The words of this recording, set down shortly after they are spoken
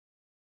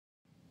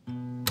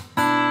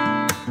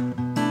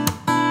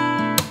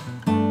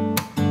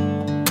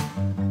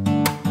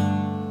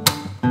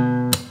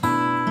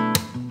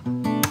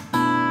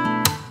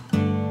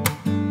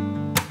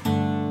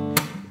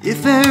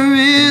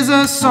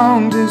a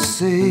song to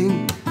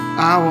sing,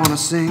 I wanna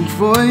sing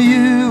for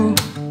you.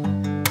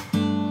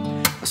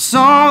 A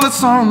song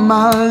that's on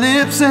my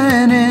lips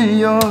and in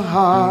your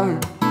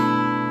heart.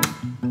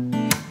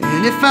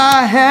 And if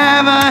I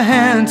have a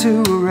hand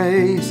to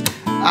raise,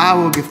 I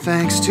will give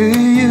thanks to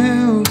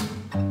you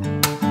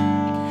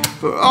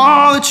for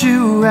all that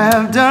you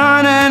have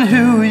done and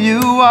who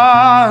you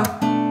are.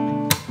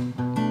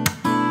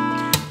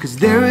 'Cause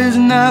there is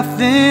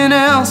nothing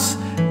else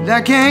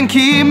that can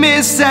keep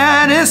me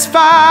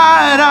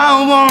satisfied.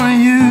 I want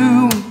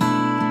you,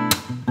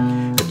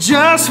 I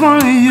just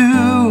want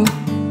you,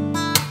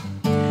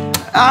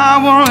 I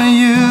want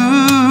you,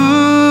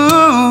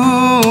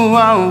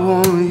 I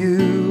want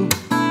you.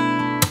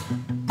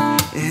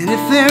 And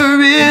if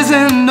there is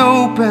an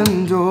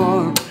open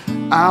door,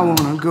 I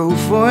wanna go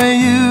for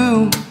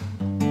you.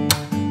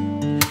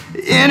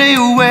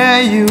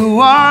 Anywhere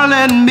you are,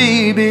 let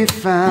me be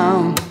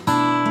found.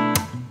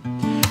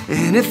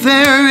 And if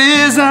there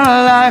is a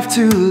life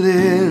to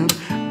live,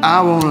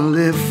 I wanna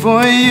live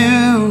for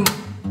you.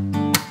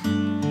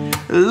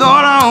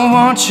 Lord, I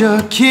want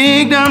your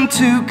kingdom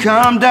to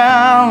come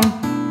down.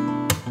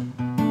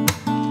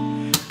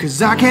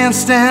 'Cause I can't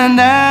stand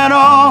at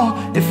all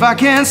if I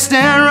can't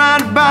stand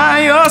right by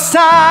your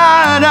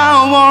side. I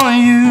want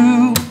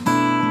you,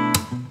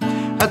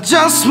 I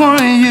just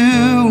want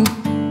you,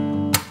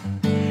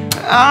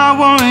 I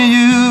want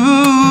you,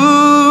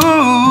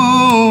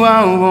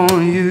 I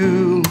want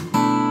you.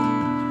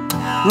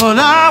 Lord,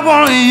 I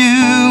want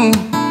you,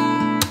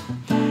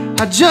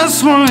 I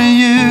just want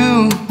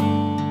you,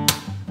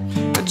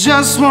 I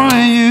just want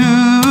you,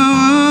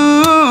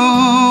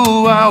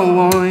 I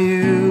want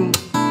you.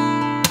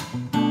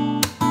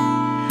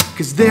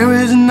 'Cause there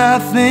is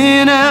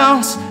nothing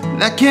else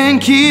that can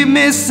keep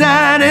me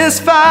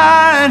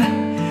satisfied.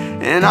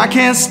 And I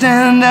can't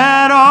stand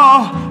at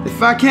all if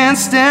I can't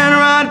stand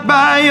right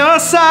by your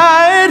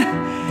side.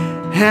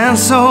 And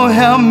so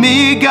help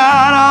me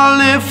God, I'll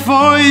live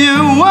for you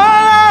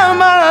while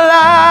I'm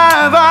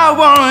alive. I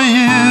want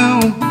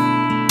you,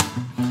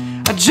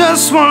 I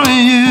just want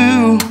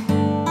you,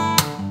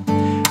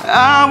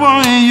 I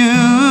want you,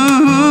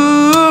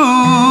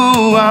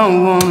 I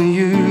want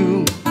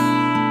you,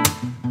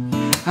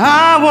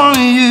 I want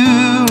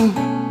you,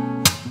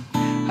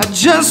 I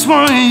just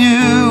want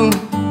you,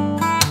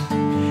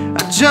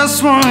 I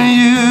just want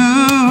you,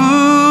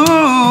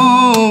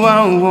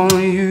 I want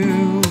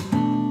you,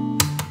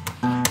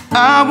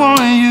 I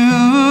want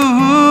you.